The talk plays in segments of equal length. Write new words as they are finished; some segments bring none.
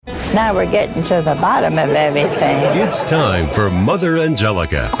Now we're getting to the bottom of everything. It's time for Mother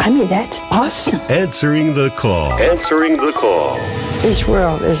Angelica. I mean, that's awesome. Answering the call. Answering the call. This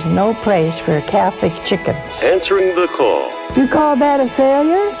world is no place for Catholic chickens. Answering the call. You call that a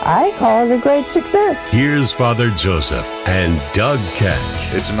failure? I call it a great success. Here's Father Joseph and Doug Keck.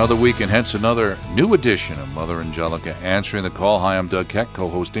 It's another week and hence another new edition of Mother Angelica Answering the Call. Hi, I'm Doug Keck,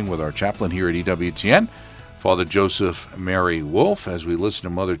 co-hosting with our chaplain here at EWTN, Father Joseph Mary Wolf, as we listen to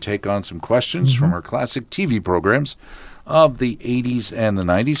Mother take on some questions from her classic TV programs of the 80s and the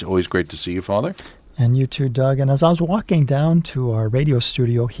 90s. Always great to see you, Father. And you too, Doug. And as I was walking down to our radio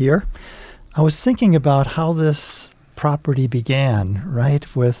studio here, I was thinking about how this property began,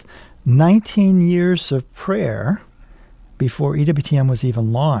 right, with 19 years of prayer before EWTN was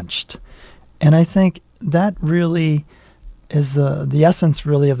even launched. And I think that really is the essence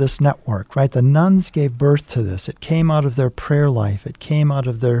really of this network, right? The nuns gave birth to this. It came out of their prayer life. It came out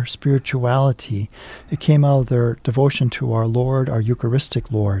of their spirituality. It came out of their devotion to our Lord, our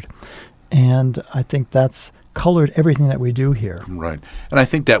Eucharistic Lord. And I think that's colored everything that we do here. Right. And I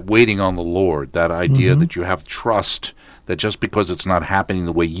think that waiting on the Lord, that idea that you have trust, that just because it's not happening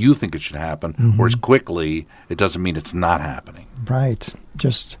the way you think it should happen or as quickly, it doesn't mean it's not happening. Right.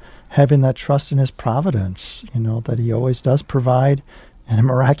 Just having that trust in his providence, that he always does provide in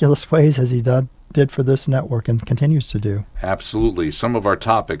miraculous ways as he did for this network and continues to do. Absolutely. Some of our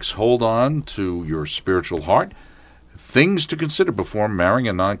topics: hold on to your spiritual heart, things to consider before marrying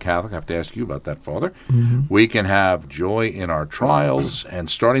a non-Catholic. I have to ask you about that, Father. We can have joy in our trials, and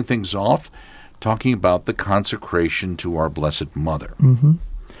starting things off, talking about the consecration to our Blessed Mother.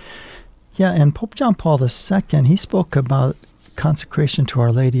 Yeah, and Pope John Paul II, he spoke about consecration to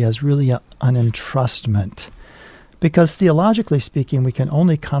Our Lady as really an entrustment. Because theologically speaking, we can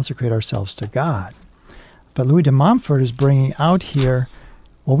only consecrate ourselves to God. But Louis de Montfort is bringing out here,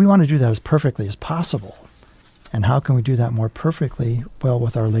 well, we want to do that as perfectly as possible. And how can we do that more perfectly? Well,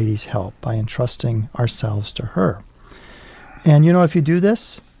 with Our Lady's help, by entrusting ourselves to her. And if you do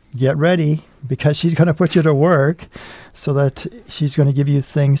this, get ready, because she's going to put you to work so that she's going to give you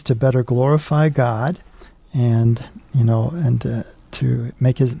things to better glorify God and to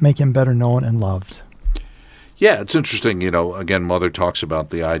make him better known and loved. Yeah, it's interesting. Again, Mother talks about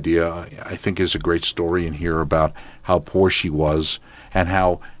the idea, I think is a great story in here about how poor she was and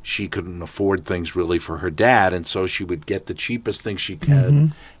how she couldn't afford things really for her dad, and so she would get the cheapest things she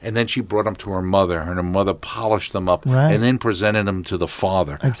could, and then she brought them to her mother, and her mother polished them up and then presented them to the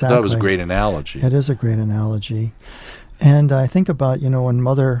Father. Exactly. That was a great analogy. It is a great analogy. And I think about, when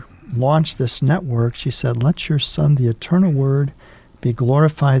Mother launched this network, she said, "Let your Son, the eternal Word, be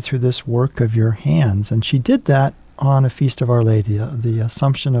glorified through this work of your hands." And she did that on a Feast of Our Lady, the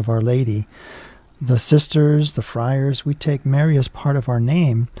Assumption of Our Lady. The sisters, the friars, we take Mary as part of our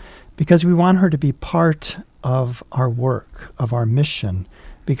name because we want her to be part of our work, of our mission,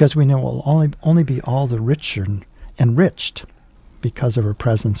 because we know we'll only be all the richer enriched because of her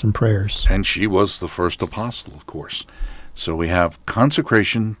presence and prayers. And she was the first apostle, of course. So we have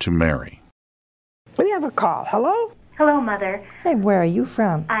consecration to Mary. We have a call. Hello? Hello, Mother. Hey, where are you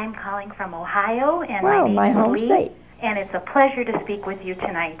from? I'm calling from Ohio, and Well, my my name home is Lee, state. and it's a pleasure to speak with you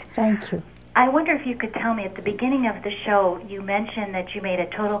tonight. Thank you. I wonder if you could tell me, at the beginning of the show, you mentioned that you made a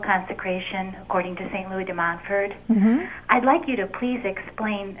total consecration according to St. Louis de Montfort. I'd like you to please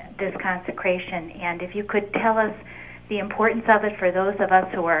explain this consecration, and if you could tell us the importance of it for those of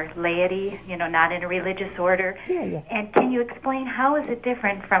us who are laity, not in a religious order. Yeah. And can you explain how is it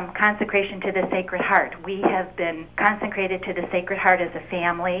different from consecration to the Sacred Heart? We have been consecrated to the Sacred Heart as a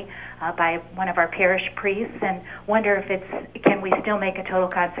family by one of our parish priests, and wonder if can we still make a total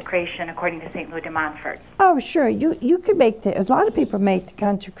consecration according to St. Louis de Montfort? Oh, sure. You can make a lot of people make the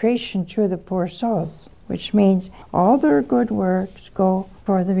consecration to the poor souls, which means all their good works go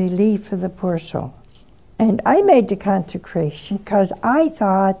for the relief of the poor soul. And I made the consecration because I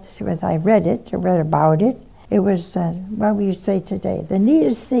thought, as I read about it, it was, what would you say today, the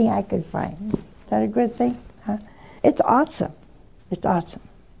neatest thing I could find. Is that a good thing? Huh? It's awesome. It's awesome.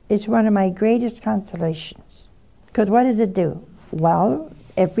 It's one of my greatest consolations. Because what does it do? Well,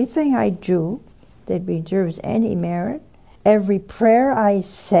 everything I do that deserves any merit, every prayer I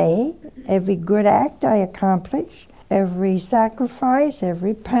say, every good act I accomplish, every sacrifice,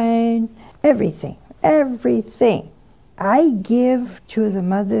 every pain, everything I give to the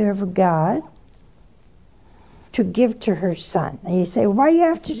Mother of God to give to her Son. And you say, why do you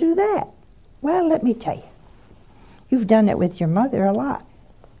have to do that? Well, let me tell you. You've done it with your mother a lot.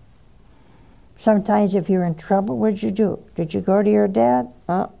 Sometimes if you're in trouble, what'd you do? Did you go to your dad?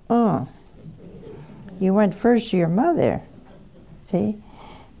 You went first to your mother. See?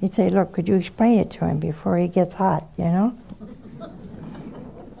 You'd say, look, could you explain it to him before he gets hot, you know?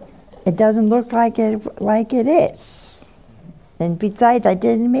 It doesn't look like it is. And besides, I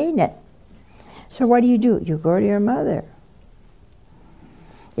didn't mean it. So what do? You go to your mother.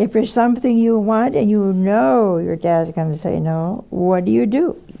 If there's something you want and you know your dad's going to say no, what do?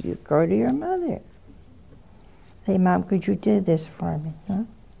 You go to your mother. Say, Mom, could you do this for me? Huh?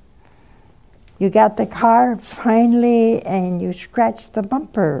 You got the car finally and you scratched the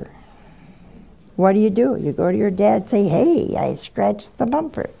bumper. What do? You go to your dad and say, hey, I scratched the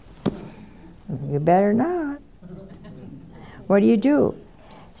bumper. You better not. What do?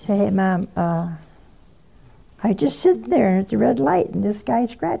 Say, hey, Mom, I just sit there at the red light and this guy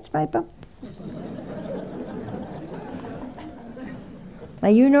scratched my bumper. Now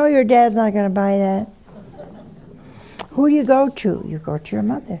you know your dad's not going to buy that. Who do you go to? You go to your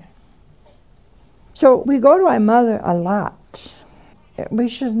mother. So we go to our mother a lot. We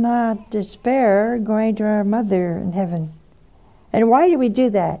should not despair going to our mother in heaven. And why do we do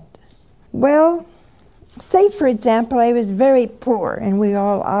that? Well, say for example, I was very poor, and we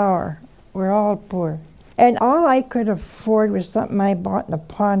all are. We're all poor. And all I could afford was something I bought in a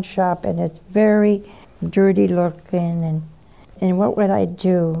pawn shop, and it's very dirty looking. And what would I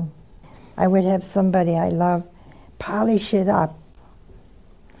do? I would have somebody I love polish it up.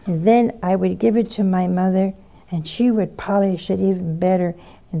 And then I would give it to my mother, and she would polish it even better,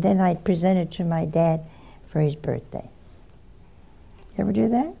 and then I'd present it to my dad for his birthday. You ever do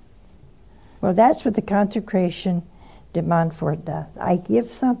that? Well, that's what the Consecration de Montfort does. I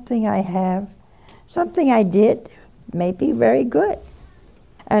give something I have, something I did, maybe very good.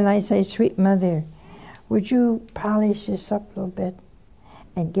 And I say, sweet mother, would you polish this up a little bit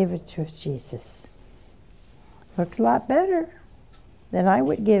and give it to Jesus? Looks a lot better than I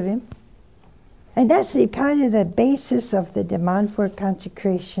would give him. And that's the kind of the basis of the de Montfort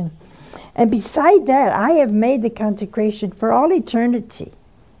consecration. And beside that, I have made the consecration for all eternity.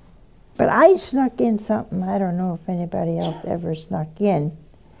 But I snuck in something. I don't know if anybody else ever snuck in.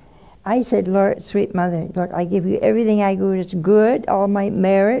 I said, Lord, sweet mother, look, I give you everything I do that's good, all my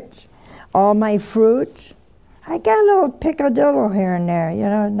merits, all my fruit. I got a little picadillo here and there, you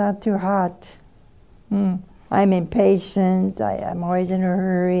know, not too hot. I'm impatient. I'm always in a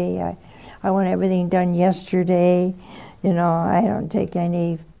hurry. I want everything done yesterday. You know, I don't take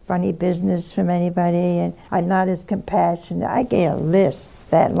any funny business from anybody, and I'm not as compassionate. I get a list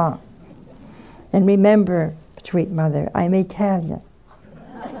that long. And remember, sweet mother, I'm Italian.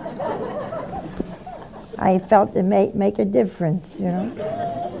 I felt it may make a difference, you know.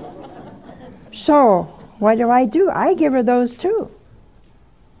 So, what do? I give her those too.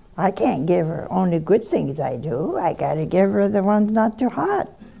 I can't give her only good things I do. I got to give her the ones not too hot.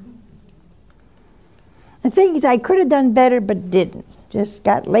 The things I could have done better but didn't. Just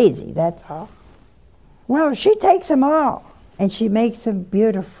got lazy, that's all. Well, she takes them all, and she makes them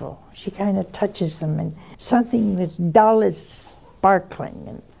beautiful. She kind of touches them, and something that's dull is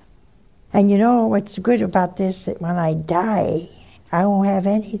sparkling. And you know what's good about this, that when I die, I won't have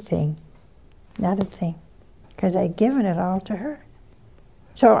anything, not a thing, because I've given it all to her.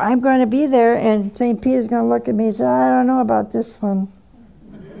 So I'm going to be there, and St. Peter's going to look at me and say, I don't know about this one.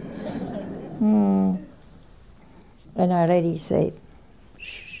 And Our Lady say,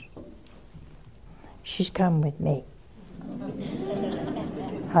 shh, she's come with me.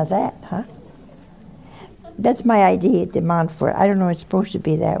 How's that, huh? That's my idea at de Montfort. I don't know it's supposed to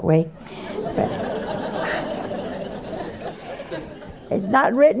be that way. But it's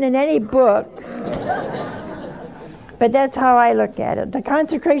not written in any book. But that's how I look at it. The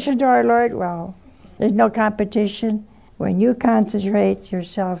consecration to our Lord, well, there's no competition. When you consecrate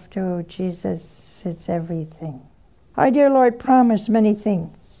yourself to Jesus, it's everything. Our dear Lord promised many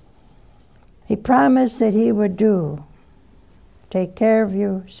things. He promised that he would take care of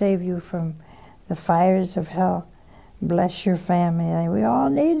you, save you from the fires of hell, bless your family. We all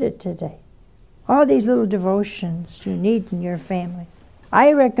need it today. All these little devotions you need in your family.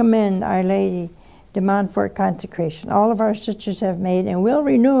 I recommend Our Lady de Montfort consecration. All of our sisters have made, and we'll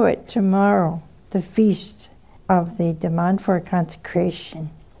renew it tomorrow, the feast of the de Montfort consecration.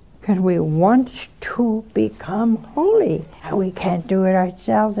 Because we want to become holy. And we can't do it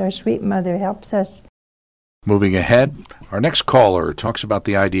ourselves. Our sweet mother helps us. Moving ahead, our next caller talks about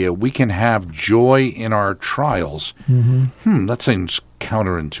the idea we can have joy in our trials. That seems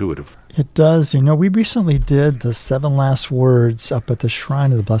counterintuitive. It does. You know, we recently did the 7 last words up at the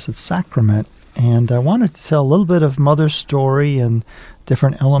Shrine of the Blessed Sacrament, and I wanted to tell a little bit of Mother's story and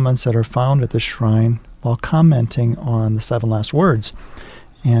different elements that are found at the shrine while commenting on the 7 last words.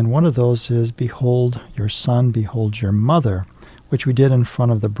 And one of those is, behold your son, behold your mother, which we did in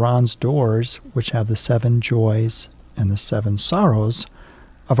front of the bronze doors, which have the 7 joys and the 7 sorrows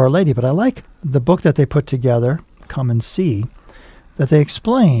of Our Lady. But I like the book that they put together, Come and See, that they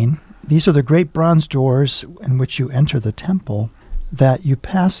explain these are the great bronze doors in which you enter the temple, that you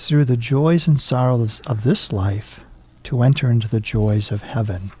pass through the joys and sorrows of this life to enter into the joys of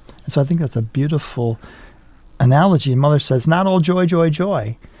heaven. And so I think that's a beautiful analogy. Mother says, not all joy, joy,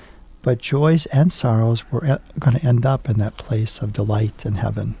 joy, but joys and sorrows were going to end up in that place of delight in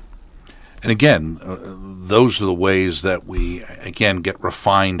heaven. And again, those are the ways that we, again, get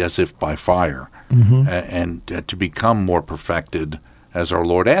refined as if by fire, and to become more perfected as our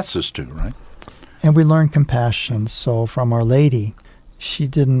Lord asks us to, right? And we learn compassion. So from Our Lady, she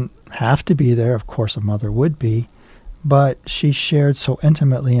didn't have to be there. Of course, a mother would be, but she shared so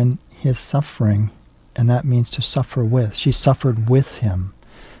intimately in his suffering, and that means to suffer with. She suffered with him,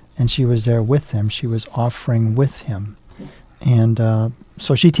 and she was there with him. She was offering with him. And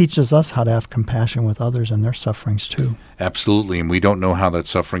so she teaches us how to have compassion with others and their sufferings too. Absolutely, and we don't know how that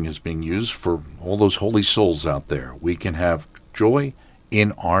suffering is being used for all those holy souls out there. We can have joy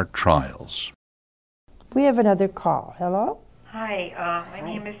in our trials. We have another call. Hello? Hi, my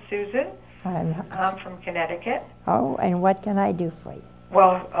name is Susan. I'm from Connecticut. Oh, and what can I do for you?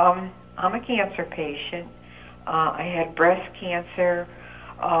 Well, I'm a cancer patient. I had breast cancer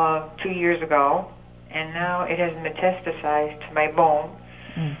 2 years ago, and now it has metastasized to my bone.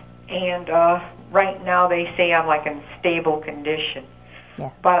 And right now they say I'm like in stable condition. Yeah.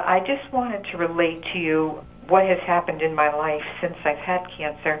 But I just wanted to relate to you what has happened in my life since I've had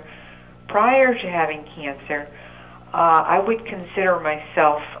cancer. Prior to having cancer, I would consider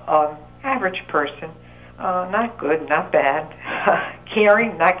myself an average person. Not good, not bad.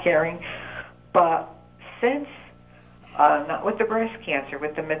 Caring, not caring. But since, not with the breast cancer,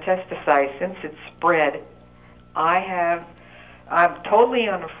 with the metastasized, since it's spread, I'm totally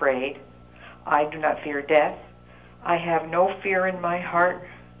unafraid. I do not fear death. I have no fear in my heart.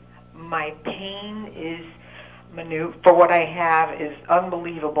 My pain is minute. For what I have is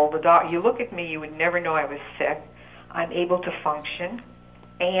unbelievable. You look at me, you would never know I was sick. I'm able to function.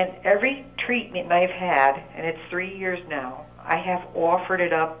 And every treatment I've had, and it's 3 years now, I have offered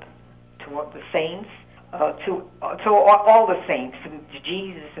it up to the saints, to all the saints, and to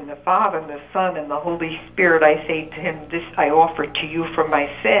Jesus and the Father and the Son and the Holy Spirit. I say to him, this I offer to you for my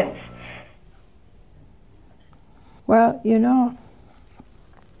sins. Well, you know,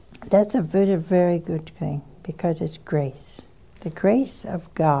 that's a very, very good thing, because it's grace. The grace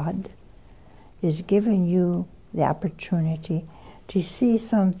of God is giving you the opportunity to see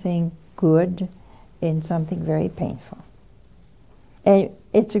something good in something very painful. And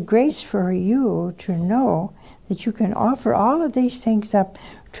it's a grace for you to know that you can offer all of these things up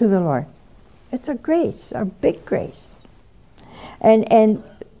to the Lord. It's a grace, a big grace. And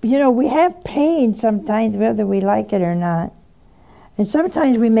you know, we have pain sometimes, whether we like it or not. And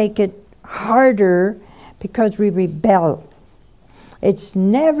sometimes we make it harder because we rebel. It's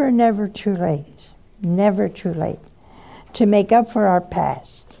never, never too late. Never too late to make up for our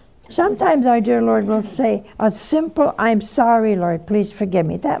past. Sometimes our dear Lord will say a simple, I'm sorry, Lord, please forgive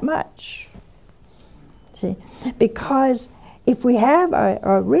me, that much. See, because if we have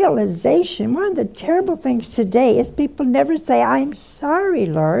a realization, one of the terrible things today is people never say, I'm sorry,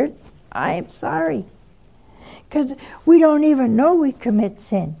 Lord, I'm sorry. Because we don't even know we commit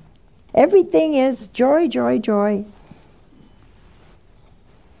sin. Everything is joy, joy, joy.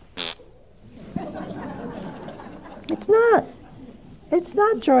 It's not. It's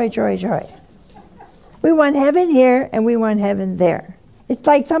not joy, joy, joy. We want heaven here and we want heaven there. It's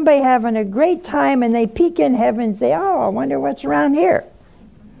like somebody having a great time and they peek in heaven and say, oh, I wonder what's around here.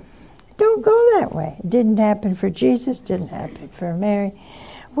 Don't go that way. It didn't happen for Jesus, didn't happen for Mary.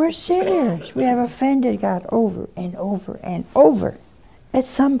 We're sinners. We have offended God over and over and over. At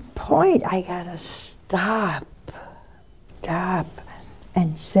some point, I gotta stop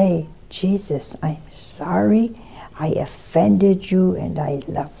and say, Jesus, I'm sorry. I offended you and I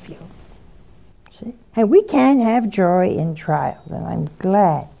love you. See? And we can have joy in trials, and I'm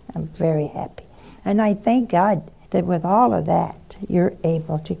glad. I'm very happy. And I thank God that with all of that, you're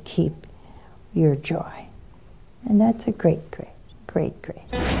able to keep your joy. And that's a great grace, great grace.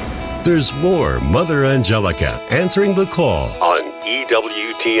 There's more Mother Angelica answering the call on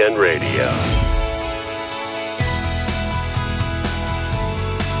EWTN Radio.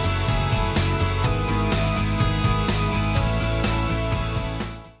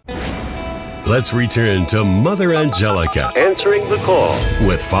 Let's return to Mother Angelica answering the call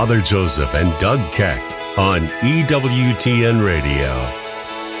with Father Joseph and Doug Keck on EWTN Radio.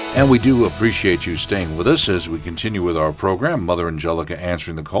 And we do appreciate you staying with us as we continue with our program, Mother Angelica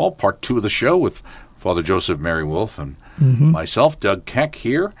Answering the Call, part 2 of the show with Father Joseph Mary Wolf and myself, Doug Keck,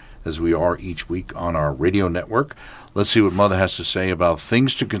 here, as we are each week on our radio network. Let's see what Mother has to say about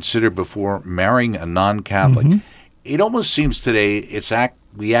things to consider before marrying a non-Catholic. It almost seems today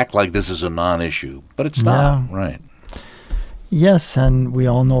we act like this is a non-issue, but it's not, right? Yes, and we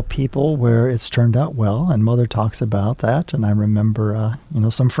all know people where it's turned out well, and Mother talks about that. And I remember,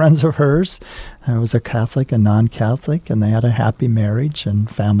 some friends of hers. It was a Catholic and non-Catholic, and they had a happy marriage and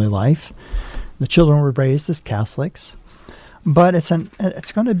family life. The children were raised as Catholics, but it's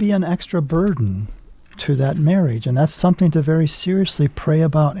going to be an extra burden to that marriage, and that's something to very seriously pray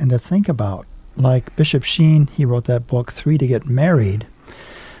about and to think about. Like Bishop Sheen, he wrote that book, 3 to Get Married.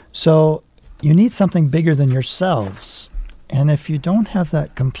 So you need something bigger than yourselves. And if you don't have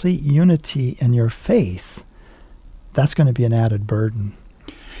that complete unity in your faith, that's going to be an added burden.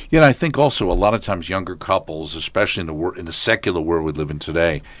 Yeah, I think also a lot of times younger couples, especially in the secular world we live in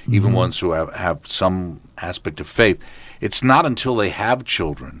today, even ones who have some aspect of faith, it's not until they have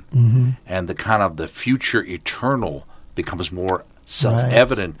children and the future eternal becomes more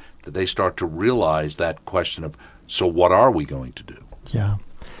self-evident that they start to realize that question of, so what are we going to do? Yeah.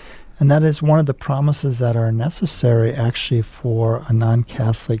 And that is one of the promises that are necessary, actually, for a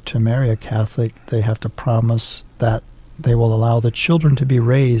non-Catholic to marry a Catholic. They have to promise that they will allow the children to be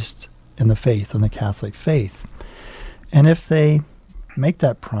raised in the faith, in the Catholic faith. And if they make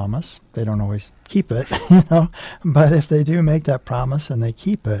that promise, they don't always keep it, but if they do make that promise and they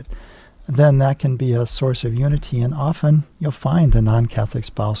keep it, then that can be a source of unity. And often you'll find the non-Catholic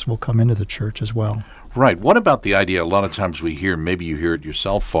spouse will come into the church as well. Right. What about the idea, a lot of times we hear, maybe you hear it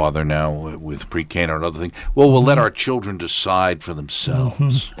yourself, Father, now with pre-Cana and other things, well, we'll let our children decide for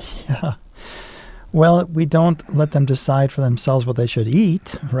themselves. Yeah. Well, we don't let them decide for themselves what they should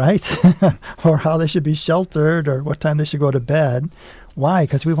eat, right? Or how they should be sheltered or what time they should go to bed. Why?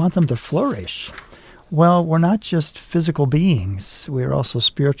 Because we want them to flourish. Well, we're not just physical beings. We're also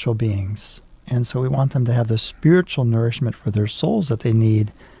spiritual beings. And so we want them to have the spiritual nourishment for their souls that they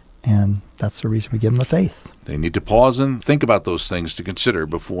need. And that's the reason we give them the faith. They need to pause and think about those things to consider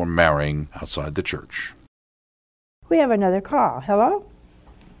before marrying outside the church. We have another call. Hello?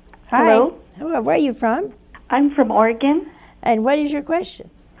 Hi. Hello? Hello. Where are you from? I'm from Oregon. And what is your question?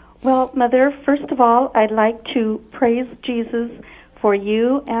 Well, Mother, first of all, I'd like to praise Jesus for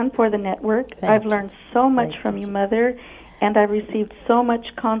you and for the network. I've learned so much from you, Mother, and I've received so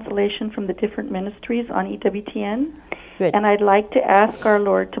much consolation from the different ministries on EWTN. Good. And I'd like to ask our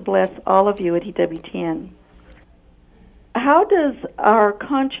Lord to bless all of you at EWTN. How does our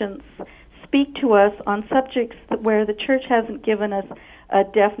conscience speak to us on subjects where the church hasn't given us a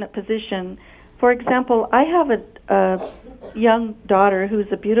definite position? For example, I have a young daughter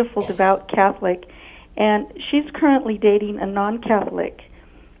who's a beautiful, devout Catholic, and she's currently dating a non-Catholic.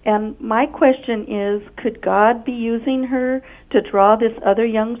 And my question is, could God be using her to draw this other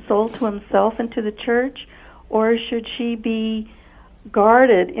young soul to himself and to the church? Or should she be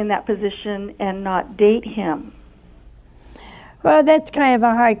guarded in that position and not date him? Well, that's kind of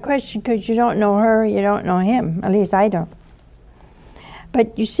a hard question because you don't know her, you don't know him. At least I don't.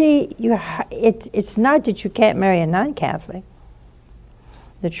 But you see, it's not that you can't marry a non-Catholic.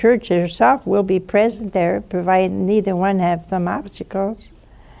 The church herself will be present there, providing neither one have some obstacles.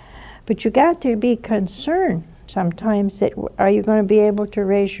 But you got to be concerned sometimes that are you going to be able to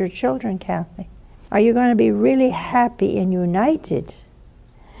raise your children Catholic? Are you going to be really happy and united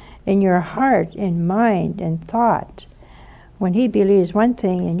in your heart and mind and thought when he believes one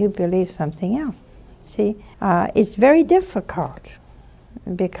thing and you believe something else? See, it's very difficult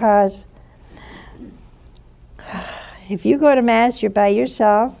because if you go to Mass, you're by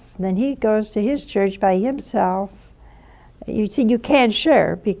yourself, then he goes to his church by himself. You see, you can't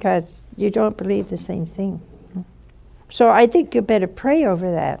share because you don't believe the same thing. So I think you better pray over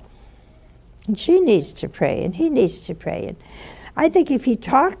that. And she needs to pray, and he needs to pray. And I think if he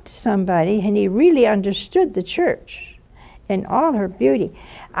talked to somebody and he really understood the church in all her beauty,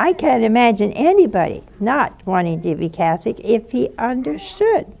 I can't imagine anybody not wanting to be Catholic if he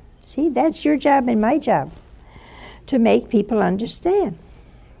understood. See, that's your job and my job, to make people understand.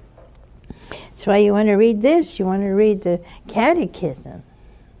 That's why you want to read this. You want to read the Catechism.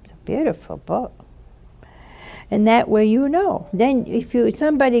 It's a beautiful book. And that way you know. Then if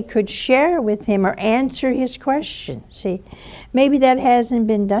somebody could share with him or answer his question, see, maybe that hasn't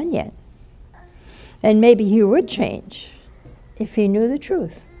been done yet. And maybe he would change if he knew the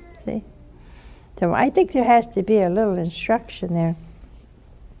truth, see. So I think there has to be a little instruction there.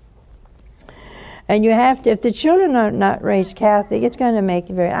 And you have to, if the children are not raised Catholic, it's going to make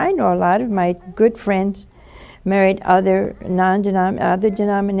it very, I know a lot of my good friends married other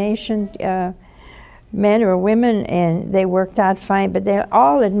denomination men or women, and they worked out fine, but they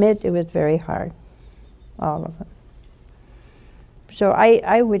all admit it was very hard, all of them. So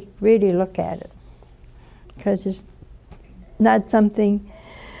I would really look at it, because it's not something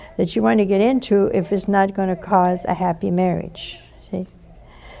that you want to get into if it's not going to cause a happy marriage. See?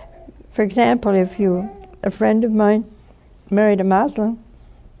 For example, if a friend of mine married a Muslim,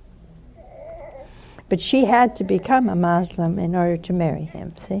 but she had to become a Muslim in order to marry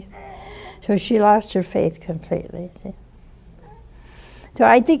him, see? So she lost her faith completely, see? So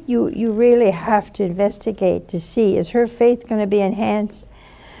I think you really have to investigate to see, is her faith going to be enhanced?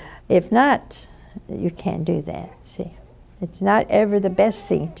 If not, you can't do that, see? It's not ever the best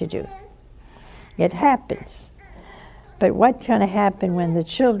thing to do. It happens. But what's going to happen when the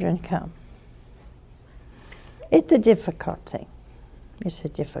children come? It's a difficult thing. It's a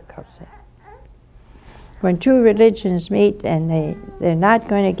difficult thing. When two religions meet and they're not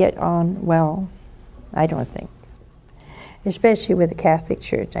going to get on well, I don't think. Especially with the Catholic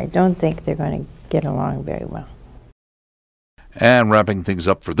Church, I don't think they're going to get along very well. And wrapping things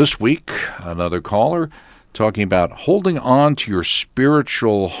up for this week, another caller talking about holding on to your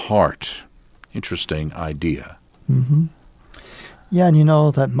spiritual heart. Interesting idea. Mm-hmm. Yeah,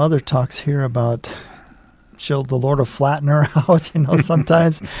 and that Mother talks here about the Lord will flatten her out.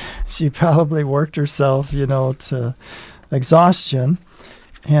 Sometimes she probably worked herself, to exhaustion.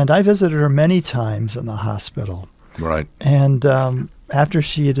 And I visited her many times in the hospital. Right. And after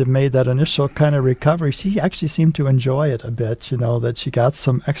she had made that initial kind of recovery, she actually seemed to enjoy it a bit, that she got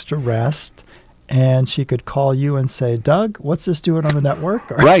some extra rest. And she could call you and say, Doug, what's this doing on the network?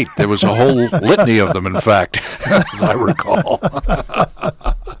 Right. There was a whole litany of them, in fact, as I recall.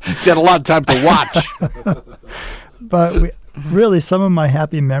 She had a lot of time to watch. But really, some of my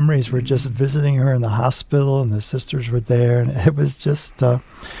happy memories were just visiting her in the hospital, and the sisters were there. And it was just,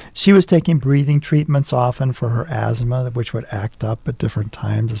 she was taking breathing treatments often for her asthma, which would act up at different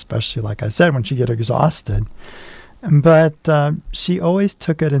times, especially, like I said, when she get exhausted. But she always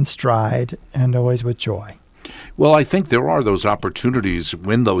took it in stride and always with joy. Well, I think there are those opportunities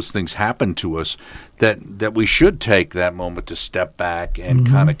when those things happen to us that we should take that moment to step back and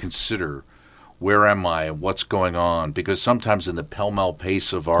kind of consider, where am I and what's going on? Because sometimes in the pell-mell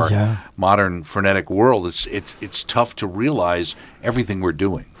pace of our modern frenetic world, it's tough to realize everything we're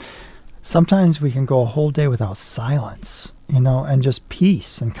doing. Sometimes we can go a whole day without silence, and just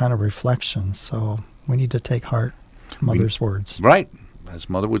peace and kind of reflection. So we need to take heart. Mother's words. Right. As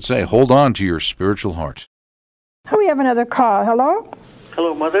Mother would say, hold on to your spiritual heart. Oh, we have another call. Hello?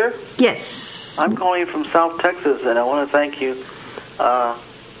 Hello, Mother? Yes. I'm calling from South Texas, and I want to thank you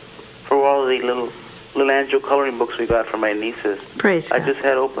for all the little angel coloring books we got for my nieces. Praise God. I just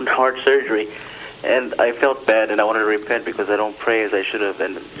had open heart surgery, and I felt bad, and I wanted to repent because I don't pray as I should have,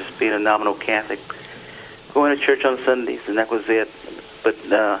 and just being a nominal Catholic, going to church on Sundays, and that was it. But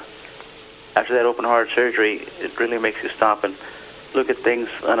after that open heart surgery, it really makes you stop and look at things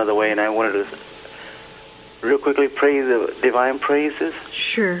another way, and I wanted to real quickly pray the divine praises.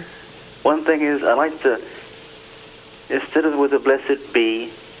 Sure. One thing is, I like to, instead of with a blessed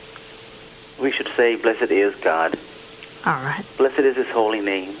be, we should say, blessed is God. All right. Blessed is his holy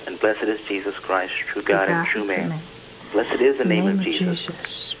name, and blessed is Jesus Christ, true God and true man. Blessed is the name of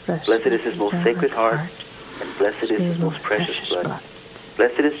Jesus. Blessed is his most sacred heart, and blessed is his most precious blood.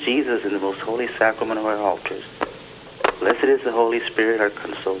 Blessed is Jesus in the most holy sacrament of our altars. Blessed is the Holy Spirit, our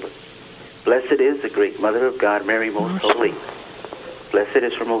consoler. Blessed is the great Mother of God, Mary, most holy. Blessed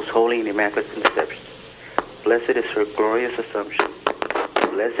is her most holy and immaculate conception. Blessed is her glorious assumption.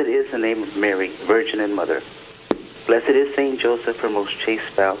 Blessed is the name of Mary, Virgin and Mother. Blessed is Saint Joseph, her most chaste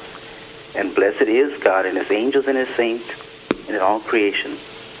spouse. And blessed is God and his angels and his saints and in all creation.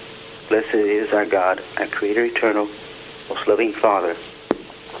 Blessed is our God, our Creator eternal, most loving Father.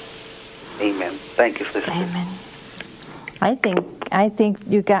 Amen. Thank you, sister. Amen. I think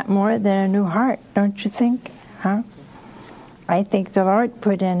you got more than a new heart, don't you think? Huh? I think the Lord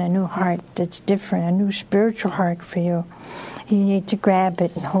put in a new heart that's different, a new spiritual heart for you. You need to grab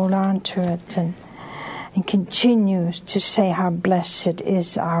it and hold on to it and continue to say how blessed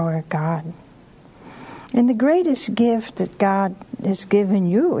is our God. And the greatest gift that God has given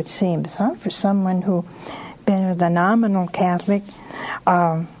you, it seems, for someone who been a nominal Catholic,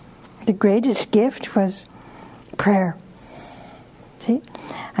 the greatest gift was prayer. See?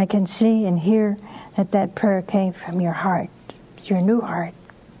 I can see and hear that prayer came from your heart, your new heart.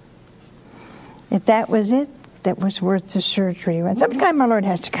 If that was it, that was worth the surgery. And sometimes my Lord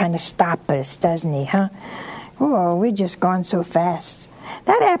has to kind of stop us, doesn't he, huh? Oh, we've just gone so fast.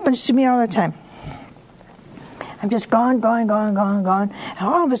 That happens to me all the time. I'm just going. And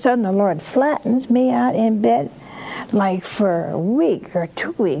all of a sudden the Lord flattens me out in bed like for a week or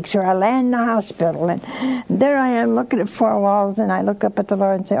 2 weeks, or I land in the hospital. And there I am looking at four walls, and I look up at the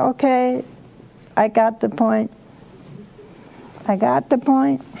Lord and say, okay, I got the point.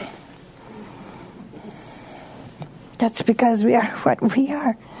 That's because we are what we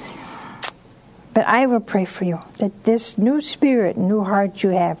are. But I will pray for you that this new spirit, new heart you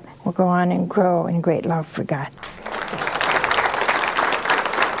have will go on and grow in great love for God.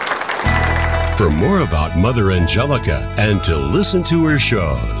 For more about Mother Angelica and to listen to her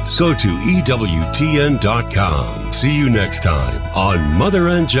shows, go to EWTN.com. See you next time on Mother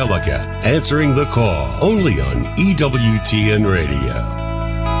Angelica, Answering the Call, only on EWTN Radio.